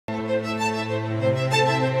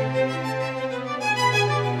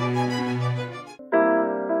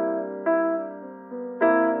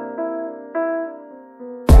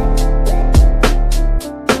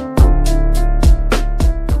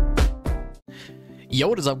Yo,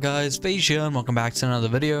 what is up guys, FaZe here and welcome back to another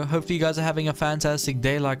video. Hopefully you guys are having a fantastic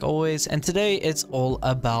day like always, and today it's all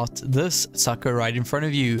about this sucker right in front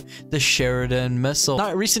of you, the Sheridan Missle.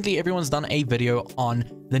 Now recently everyone's done a video on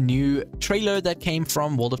the new trailer that came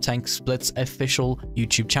from World of Tanks Blitz official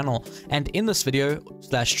YouTube channel, and in this video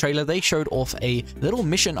slash trailer they showed off a little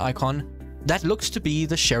mission icon that looks to be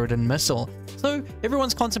the Sheridan Missle. So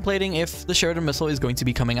everyone's contemplating if the Sheridan Missle is going to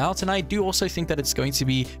be coming out, and I do also think that it's going to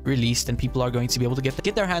be released and people are going to be able to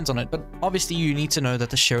get their hands on it. But obviously you need to know that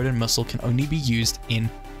the Sheridan Missle can only be used in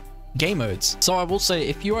game modes. So I will say,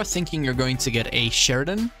 if you are thinking you're going to get a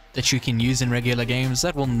Sheridan that you can use in regular games,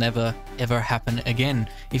 that will never ever happen again.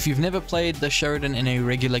 If you've never played the Sheridan in a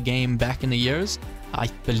regular game back in the years, I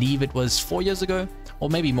believe it was 4 years ago, or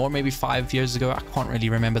maybe more, maybe 5 years ago, I can't really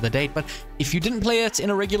remember the date, but if you didn't play it in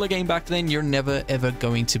a regular game back then, you're never ever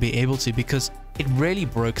going to be able to, because it really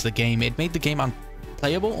broke the game. It made the game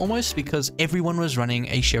unplayable almost, because everyone was running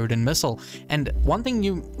a Sheridan Missle. And one thing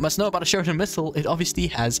you must know about a Sheridan Missle, it obviously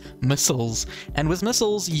has missiles, and with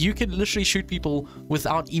missiles you could literally shoot people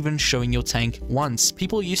without even showing your tank once.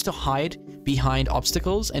 People used to hide behind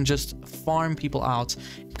obstacles and just farm people out,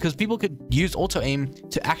 because people could use auto aim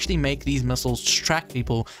to actually make these missiles track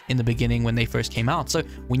people in the beginning when they first came out. So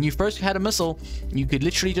when you first had a missile, you could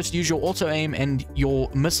literally just use your auto aim and your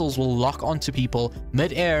missiles will lock onto people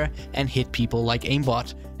mid-air and hit people like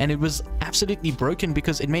aimbot. And it was absolutely broken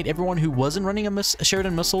because it made everyone who wasn't running a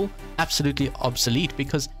Sheridan Missle absolutely obsolete.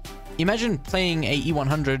 Because imagine playing a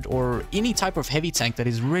E100 or any type of heavy tank that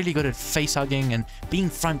is really good at face hugging and being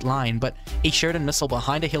front line, but a Sheridan Missle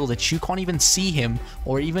behind a hill that you can't even see him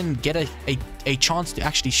or even get a chance to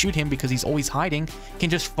actually shoot him because he's always hiding, can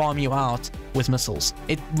just farm you out with missiles.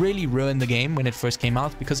 It really ruined the game when it first came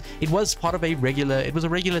out, because it was part of a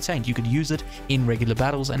regular tank. You could use it in regular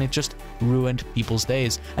battles, and it just ruined people's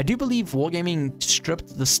days. I do believe Wargaming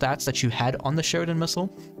stripped the stats that you had on the Sheridan Missle,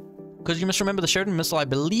 because you must remember the Sheridan Missle, I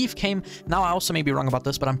believe, came... Now, I also may be wrong about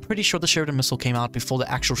this, but I'm pretty sure the Sheridan Missle came out before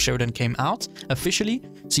the actual Sheridan came out officially.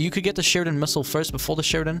 So you could get the Sheridan Missle first before the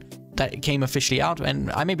Sheridan that came officially out.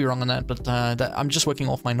 And I may be wrong on that, but I'm just working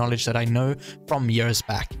off my knowledge that I know from years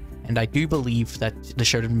back. And I do believe that the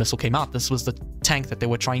Sheridan Missle came out. This was the tank that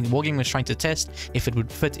Wargaming was trying to test if it would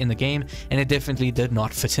fit in the game, and it definitely did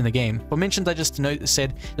not fit in the game. For mentions, I just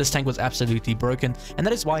said this tank was absolutely broken, and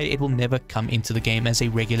that is why it will never come into the game as a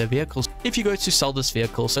regular vehicle. If you go to sell this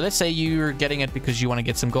vehicle, so let's say you're getting it because you want to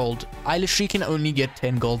get some gold, I literally can only get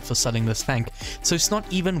 10 gold for selling this tank, so it's not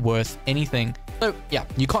even worth anything. So yeah,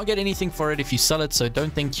 you can't get anything for it if you sell it, so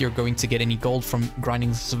don't think you're going to get any gold from grinding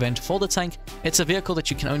this event for the tank. It's a vehicle that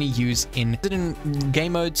you can only use in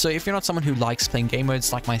game mode. So if you're not someone who likes playing game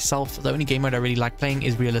modes like myself, the only game mode I really like playing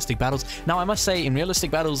is realistic battles. Now I must say, in realistic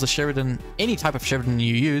battles, the Sheridan, any type of Sheridan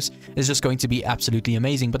you use, is just going to be absolutely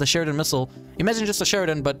amazing. But the Sheridan Missle, imagine just a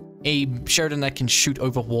Sheridan, but a Sheridan that can shoot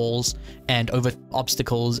over walls and over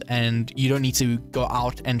obstacles, and you don't need to go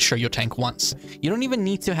out and show your tank once. You don't even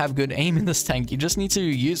need to have good aim in this tank. You just need to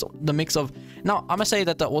use the mix of... Now I must say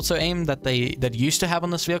that the auto aim that used to have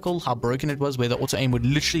on this vehicle, how broken it was, where the auto aim would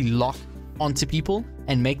literally lock onto people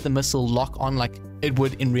and make the missile lock on like it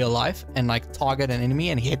would in real life, and like target an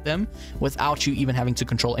enemy and hit them without you even having to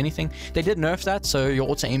control anything. They did nerf that, so your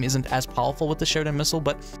auto aim isn't as powerful with the Sheridan Missle,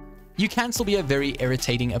 but you can still be a very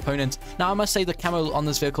irritating opponent. Now I must say the camo on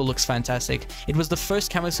this vehicle looks fantastic. It was the first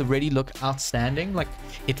camo to really look outstanding. Like,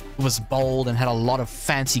 it was bold and had a lot of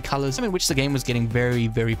fancy colors, in which the game was getting very,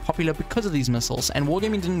 very popular because of these missiles, and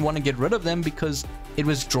Wargaming didn't want to get rid of them because it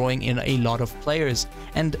was drawing in a lot of players,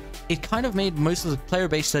 and it kind of made most of the player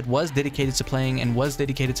base that was dedicated to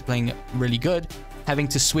playing really good having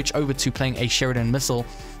to switch over to playing a Sheridan Missle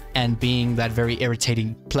and being that very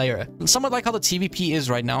irritating player. Somewhat like how the TVP is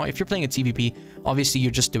right now. If you're playing a TVP, obviously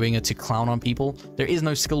you're just doing it to clown on people. There is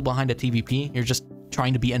no skill behind a TVP. You're just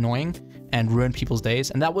trying to be annoying and ruin people's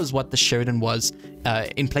days. And that was what the Sheridan was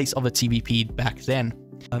in place of a TVP back then.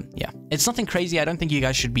 Yeah, it's nothing crazy. I don't think you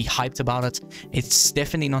guys should be hyped about it. It's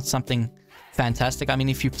definitely not something fantastic. I mean,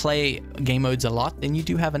 if you play game modes a lot, then you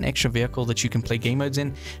do have an extra vehicle that you can play game modes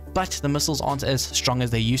in, but the missiles aren't as strong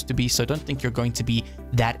as they used to be, so don't think you're going to be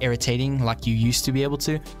that irritating like you used to be able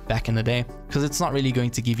to back in the day, because it's not really going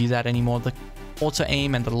to give you that anymore. The auto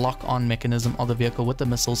aim and the lock-on mechanism of the vehicle with the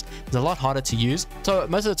missiles is a lot harder to use, so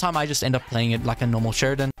most of the time I just end up playing it like a normal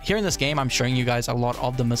Sheridan. Here in this game, I'm showing you guys a lot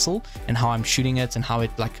of the missile and how I'm shooting it and how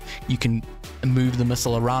it, like, you can move the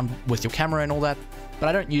missile around with your camera and all that. But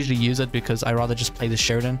I don't usually use it because I rather just play the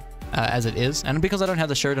Sheridan. as it is. And because I don't have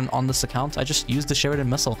the Sheridan on this account, I just use the Sheridan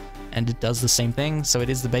Missle, and it does the same thing. So it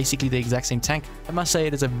is basically the exact same tank. I must say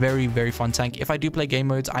it is a very, very fun tank. If I do play game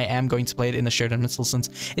modes, I am going to play it in the Sheridan Missle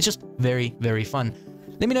since it's just very, very fun.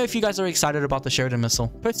 Let me know if you guys are excited about the Sheridan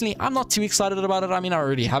Missle. Personally, I'm not too excited about it. I mean, I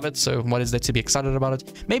already have it, so what is there to be excited about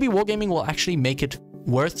it? Maybe Wargaming will actually make it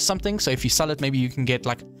worth something. So if you sell it, maybe you can get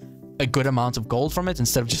like a good amount of gold from it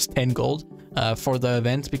instead of just 10 gold for the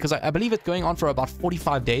event, because I believe it's going on for about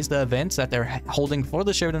 45 days, the event that they're holding for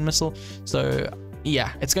the Sheridan Missle. So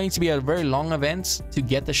yeah, it's going to be a very long event to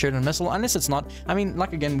get the Sheridan Missle, unless it's not. I mean,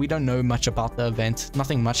 like, again, we don't know much about the event.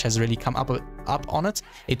 Nothing much has really come up on it.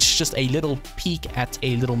 It's just a little peek at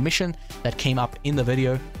a little mission that came up in the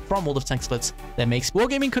video from World of Tanks Blitz that makes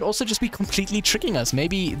Wargaming could also just be completely tricking us.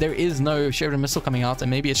 Maybe there is no Sheridan Missle coming out,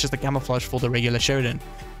 and maybe it's just a camouflage for the regular Sheridan.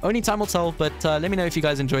 Only time will tell, but let me know if you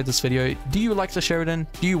guys enjoyed this video. Do you like the Sheridan?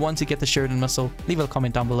 Do you want to get the Sheridan Missle? Leave a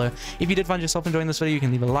comment down below. If you did find yourself enjoying this video, you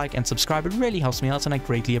can leave a like and subscribe. It really helps me out, and I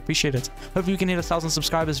greatly appreciate it. Hopefully we can hit 1,000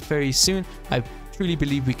 subscribers very soon. I truly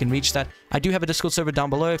believe we can reach that. I do have a Discord server down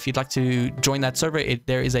below. If you'd like to join that server,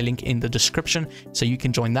 there is a link in the description, so you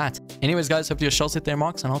can join that. Anyways, guys, hope your shots hit their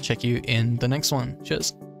marks, and I'll check you in the next one.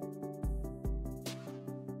 Cheers.